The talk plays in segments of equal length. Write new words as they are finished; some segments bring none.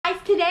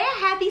today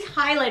I have these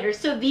highlighters.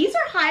 So these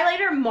are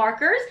highlighter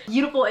markers.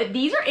 Beautiful.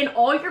 These are in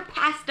all your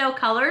pastel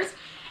colors.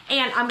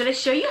 And I'm gonna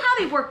show you how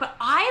they work, but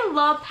I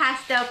love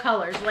pastel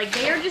colors. Like,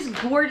 they are just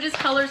gorgeous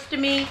colors to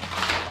me.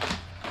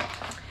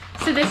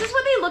 So this is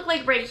what they look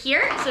like right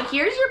here. So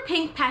here's your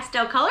pink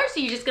pastel color. So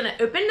you're just gonna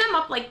open them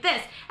up like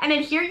this. And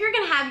then here you're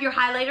gonna have your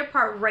highlighter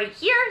part right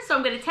here. So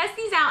I'm gonna test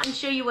these out and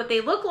show you what they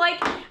look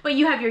like. But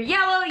you have your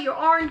yellow, your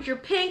orange, your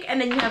pink,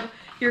 and then you have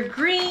your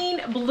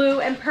green,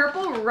 blue, and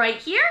purple right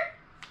here.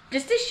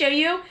 Just to show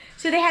you.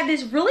 So they have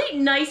this really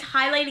nice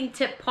highlighting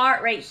tip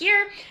part right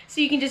here. So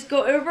you can just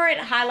go over it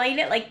and highlight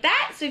it like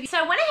that. So I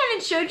went ahead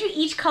and showed you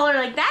each color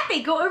like that.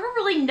 They go over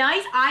really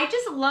nice. I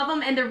just love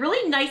them, and they're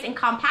really nice and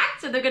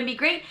compact. So they're gonna be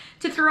great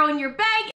to throw in your bag.